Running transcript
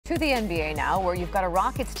To the NBA now, where you've got a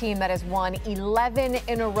Rockets team that has won 11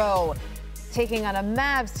 in a row, taking on a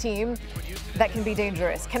Mavs team that can be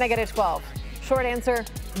dangerous. Can I get a 12? Short answer,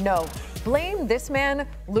 no. Blame this man,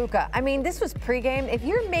 Luka. I mean, this was pregame. If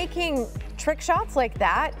you're making trick shots like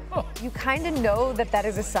that, you kind of know that that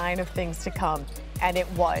is a sign of things to come. And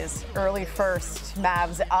it was. Early first,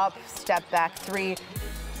 Mavs up, step back 3,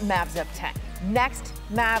 Mavs up 10. Next,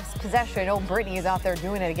 Mavs possession. Oh, Brittany is out there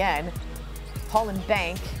doing it again. Paul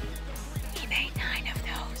Bank, he made 9 of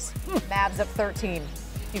those. Mavs up 13. A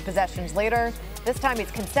few possessions later, this time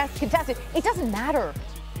it's contested. It doesn't matter.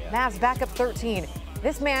 Mavs back up 13.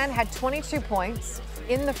 This man had 22 points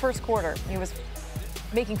in the first quarter. He was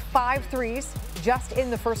making 5 threes just in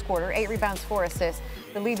the first quarter, 8 rebounds, 4 assists.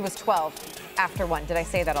 The lead was 12 after 1. Did I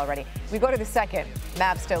say that already? We go to the second.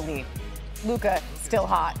 Mavs still lead. Luka still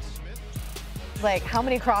hot. Like, how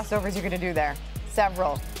many crossovers are you going to do there?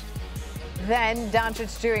 Several. Then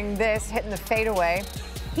Doncic doing this, hitting the fadeaway.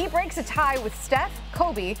 He breaks a tie with Steph,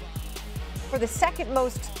 Kobe, for the second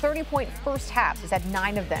most 30-point first halves. He's had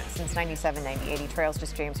 9 of them since 97-98. He trails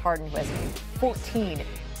just James Harden, who has 14.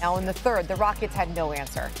 Now in the third, the Rockets had no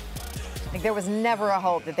answer. Like, there was never a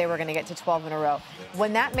hope that they were going to get to 12 in a row.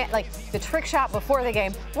 When that man, like, the trick shot before the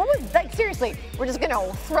game, what was, like, seriously, we're just going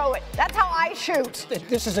to throw it. That's how I shoot.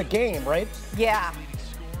 This is a game, right? Yeah,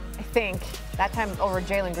 I think. That time over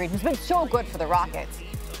Jalen Green, who's been so good for the Rockets.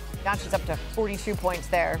 Doncic's up to 42 points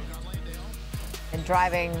there. And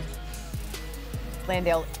driving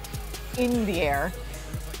Landale in the air.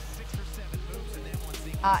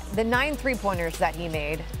 The 9 3-pointers that he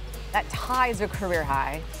made, that ties a career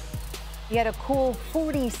high. He had a cool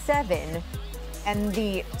 47, and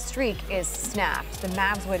the streak is snapped. The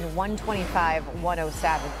Mavs win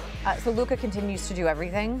 125-107. So Luka continues to do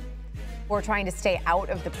everything. We're trying to stay out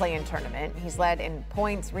of the play-in tournament. He's led in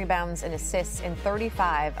points, rebounds, and assists in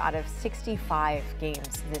 35 out of 65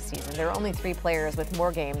 games this season. There are only 3 players with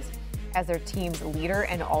more games as their team's leader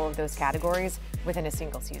in all of those categories within a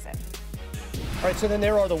single season. All right, so then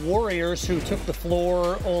there are the Warriors, who took the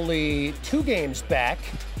floor only 2 games back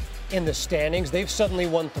in the standings. They've suddenly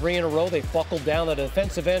won 3 in a row. They buckled down at the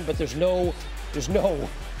defensive end, but there's no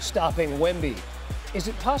stopping Wemby. Is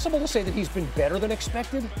it possible to say that he's been better than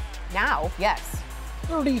expected? Now, yes.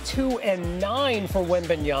 32-9 for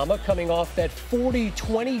Wembanyama, coming off that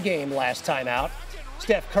 40-20 game last time out.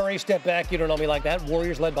 Steph Curry, step back, you don't know me like that.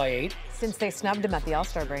 Warriors led by 8. Since they snubbed him at the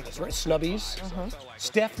All-Star break. That's right, snubbies.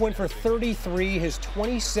 Steph went for 33, his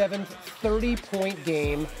 27th 30-point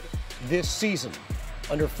game this season.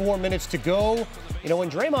 Under 4 minutes to go. You know, when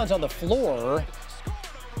Draymond's on the floor,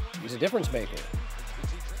 he's a difference maker.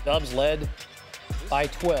 Dubs led by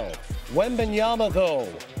 12. Wembanyama, though,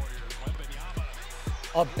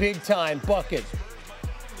 a big-time bucket.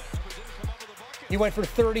 He went for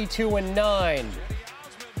 32-9.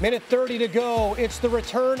 Minute 30 to go. It's the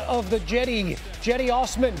return of the Jetty. Jetty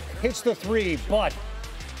Osman hits the 3, but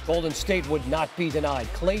Golden State would not be denied.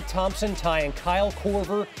 Klay Thompson tying Kyle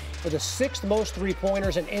Korver for the 6th most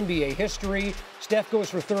 3-pointers in NBA history. Steph goes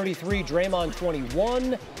for 33, Draymond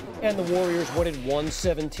 21, and the Warriors win it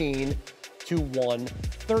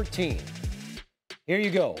 117-113. Here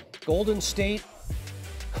you go. Golden State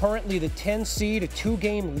currently the 10 seed, a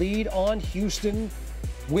 2-game lead on Houston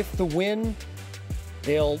with the win.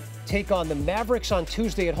 They'll take on the Mavericks on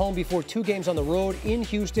Tuesday at home before 2 games on the road in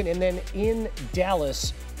Houston and then in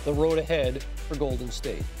Dallas, the road ahead for Golden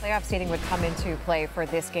State. Playoff seeding would come into play for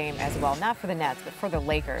this game as well, not for the Nets, but for the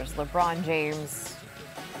Lakers. LeBron James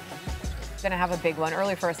going to have a big one.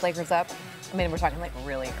 Early first, Lakers up. I mean, we're talking like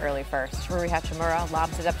really early first. Rui Hachimura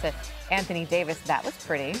lobs it up to Anthony Davis. That was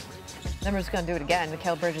pretty. Then we're just going to do it again.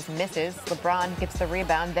 Mikal Bridges misses. LeBron gets the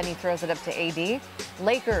rebound. Then he throws it up to AD.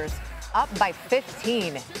 Lakers up by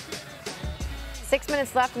 15. 6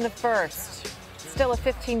 minutes left in the first. Still a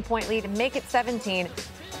 15-point lead. Make it 17.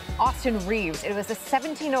 Austin Reeves. It was a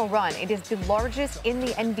 17-0 run. It is the largest in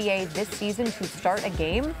the NBA this season to start a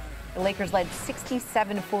game. The Lakers led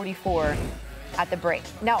 67-44 at the break.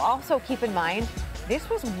 Now, also keep in mind, this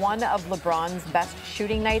was one of LeBron's best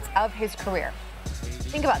shooting nights of his career.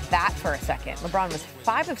 Think about that for a second. LeBron was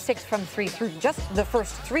 5 of 6 from 3 through just the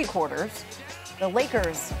first 3 quarters. The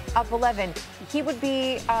Lakers up 11. He would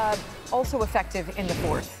be also effective in the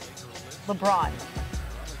 4th. LeBron,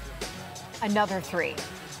 another 3.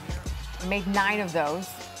 He made 9 of those,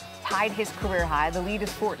 tied his career high. The lead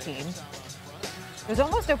is 14. There's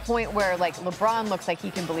almost a point where, like, LeBron looks like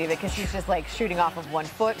he can believe it because he's just, like, shooting off of 1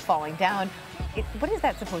 foot, falling down. What is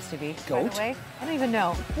that supposed to be, Goat? by the way? I don't even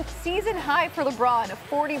know. Season high for LeBron,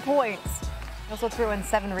 40 points. He also threw in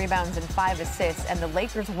 7 rebounds and 5 assists, and the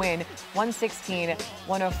Lakers win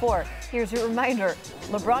 116-104. Here's your reminder,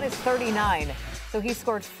 LeBron is 39, so he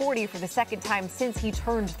scored 40 for the second time since he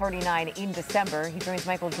turned 39 in December. He joins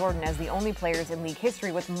Michael Jordan as the only players in league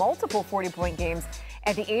history with multiple 40-point games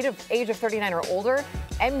at the age of 39 or older.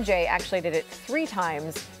 MJ actually did it 3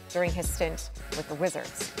 times during his stint with the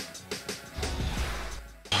Wizards.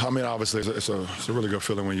 I mean, obviously, it's a really good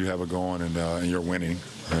feeling when you have it going and you're winning.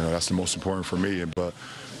 That's the most important for me. But,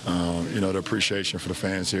 the appreciation for the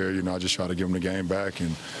fans here, I just try to give them the game back.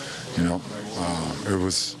 And, it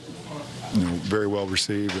was, very well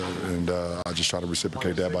received. And I just try to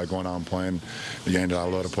reciprocate that by going out and playing the game that I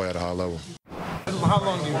love to play at a high level. How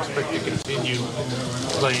long do you expect to continue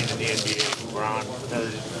playing in the NBA,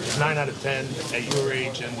 LeBron? 9 out of 10 at your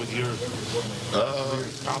age and with your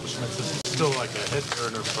accomplishments, this is still like a head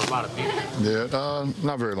turner for a lot of people. Yeah,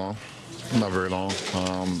 not very long. Not very long.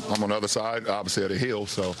 I'm on the other side, obviously, of the hill,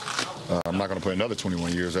 so I'm not going to play another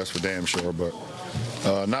 21 years. That's for damn sure, but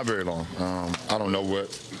not very long. I don't know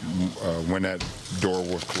when that door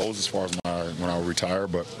will close as far as when I retire,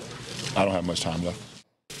 but I don't have much time left.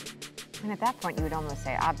 And at that point, you would almost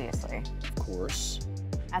say, obviously. Of course.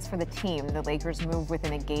 As for the team, the Lakers move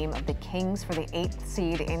within a game of the Kings for the 8th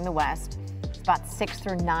seed in the West. Spots 6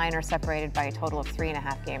 through 9 are separated by a total of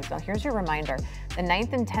 3.5 games. Now, here's your reminder. The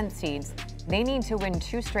 9th and 10th seeds, they need to win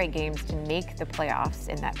 2 straight games to make the playoffs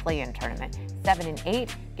in that play-in tournament. 7 and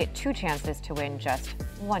 8 get 2 chances to win just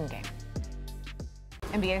 1 game.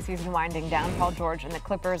 NBA season winding down. Paul George and the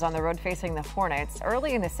Clippers on the road facing the Hornets.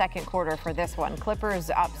 Early in the second quarter for this one, Clippers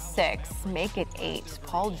up 6, make it 8.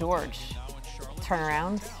 Paul George,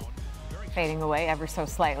 turnaround, fading away ever so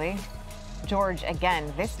slightly. George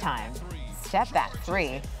again, this time, step back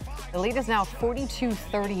 3. The lead is now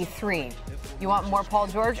 42-33. You want more Paul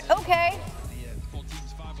George? Okay.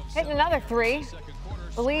 Hitting another 3.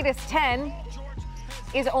 The lead is 10.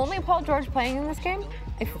 Is only Paul George playing in this game?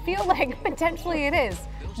 I feel like potentially it is.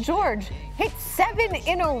 George hit 7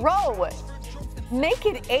 in a row. Make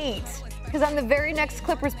it 8. Because on the very next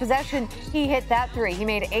Clippers possession, he hit that 3. He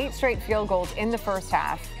made 8 straight field goals in the first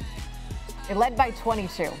half. They led by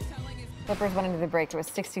 22. Clippers went into the break. It was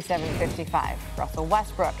 67-55. Russell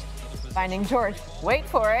Westbrook finding George. Wait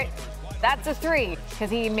for it. That's a 3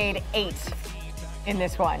 because he made 8 in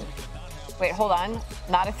this one. Wait, hold on.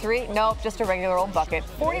 Not a 3? Nope, just a regular old bucket.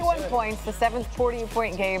 41 points, the 7th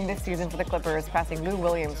 40-point game this season for the Clippers, passing Lou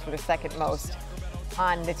Williams for the 2nd most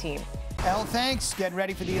on the team. Well, thanks. Getting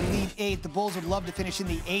ready for the Elite 8. The Bulls would love to finish in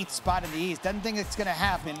the 8th spot in the East. Doesn't think it's going to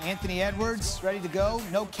happen. Anthony Edwards ready to go.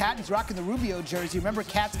 No Cat. He's rocking the Rubio jersey. Remember,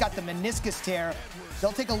 Cat's got the meniscus tear.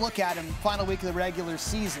 They'll take a look at him final week of the regular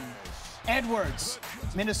season. Edwards,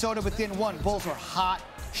 Minnesota within 1. Bulls were hot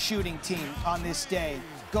shooting team on this day.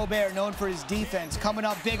 Gobert, known for his defense, coming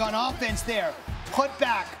up big on offense there. Put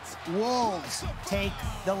back. Wolves take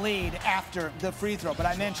the lead after the free throw. But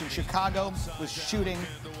I mentioned Chicago was shooting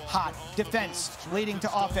hot. Defense leading to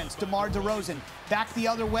offense. DeMar DeRozan back the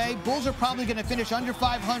other way. Bulls are probably going to finish under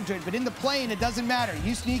 500, but in the play-in, it doesn't matter.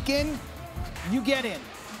 You sneak in, you get in.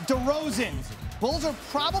 DeRozan. Bulls are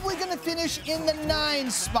probably going to finish in the 9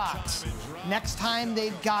 spot. Next time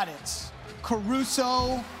they've got it.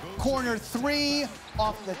 Caruso, corner 3,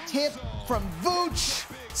 off the tip from Vooch.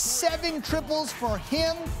 7 triples for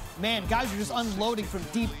him. Man, guys are just unloading from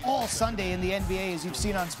deep all Sunday in the NBA, as you've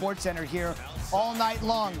seen on SportsCenter here all night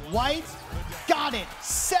long. White got it.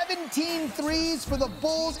 17 threes for the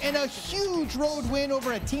Bulls and a huge road win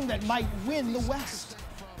over a team that might win the West.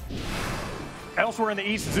 Elsewhere in the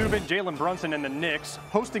East, Zubin, Jalen Brunson, and the Knicks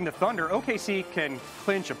hosting the Thunder. OKC can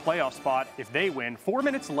clinch a playoff spot if they win. 4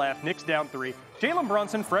 minutes left, Knicks down 3. Jalen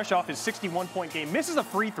Brunson, fresh off his 61-point game, misses a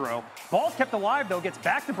free throw. Ball's kept alive, though, gets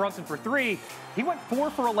back to Brunson for 3. He went 4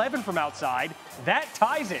 for 11 from outside. That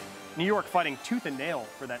ties it. New York fighting tooth and nail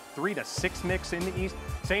for that 3-6 mix in the East.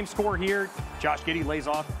 Same score here. Josh Giddey lays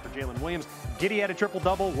off for Jalen Williams. Giddey had a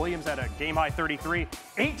triple-double. Williams had a game-high 33.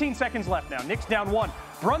 18 seconds left now. Knicks down 1.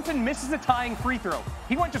 Brunson misses a tying free throw.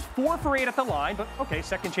 He went just 4 for 8 at the line, but okay,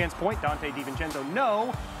 second chance point. Dante DiVincenzo,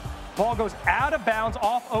 no. Ball goes out of bounds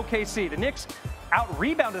off OKC. The Knicks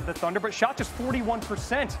out-rebounded the Thunder, but shot just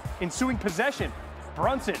 41% ensuing possession.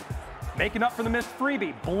 Brunson, making up for the missed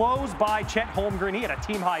freebie, blows by Chet Holmgren. He had a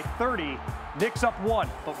team-high 30. Knicks up 1,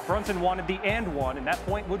 but Brunson wanted the and 1, and that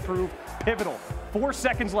point would prove pivotal. 4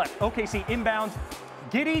 seconds left. OKC inbounds.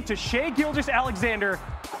 Giddey to Shai Gilgeous-Alexander.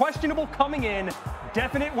 Questionable coming in.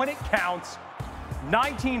 Definite when it counts.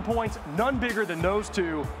 19 points, none bigger than those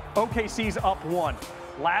two. OKC's up 1.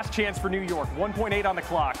 Last chance for New York. 1.8 on the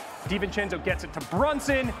clock. DiVincenzo gets it to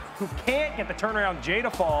Brunson, who can't get the turnaround J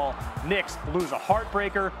to fall. Knicks lose a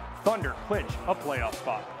heartbreaker. Thunder clinch a playoff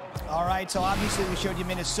spot. All right, so obviously we showed you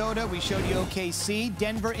Minnesota, we showed you OKC,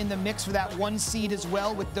 Denver in the mix for that 1 seed as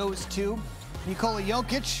well with those two. Nikola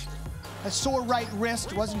Jokic, a sore right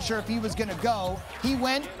wrist, wasn't sure if he was going to go. He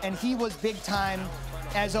went, and he was big time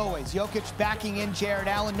as always. Jokic backing in Jared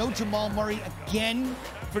Allen. No Jamal Murray again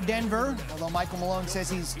for Denver, although Michael Malone says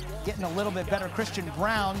he's getting a little bit better. Christian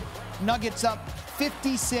Brown, Nuggets up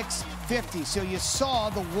 56-50. So you saw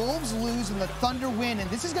the Wolves lose and the Thunder win, and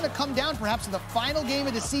this is going to come down perhaps to the final game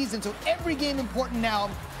of the season. So every game important now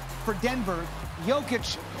for Denver.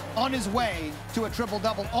 Jokic on his way to a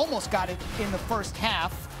triple-double, almost got it in the first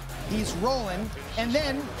half. He's rolling, and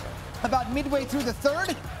then about midway through the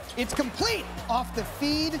third, it's complete. Off the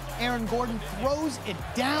feed, Aaron Gordon throws it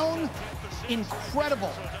down.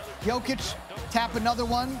 Incredible. Jokic tap another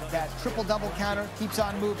one. That triple-double counter keeps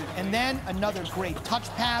on moving. And then another great touch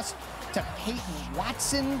pass to Peyton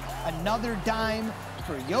Watson. Another dime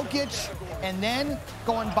for Jokic. And then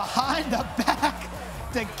going behind the back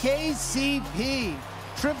to KCP.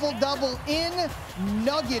 Triple-double in,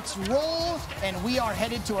 Nuggets roll, and we are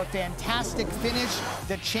headed to a fantastic finish.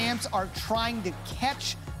 The champs are trying to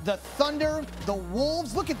catch the Thunder, the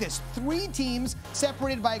Wolves. Look at this, 3 teams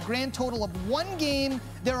separated by a grand total of 1 game.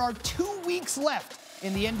 There are 2 weeks left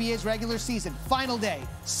in the NBA's regular season. Final day,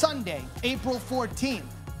 Sunday, April 14th,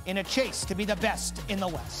 in a chase to be the best in the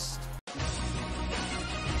West.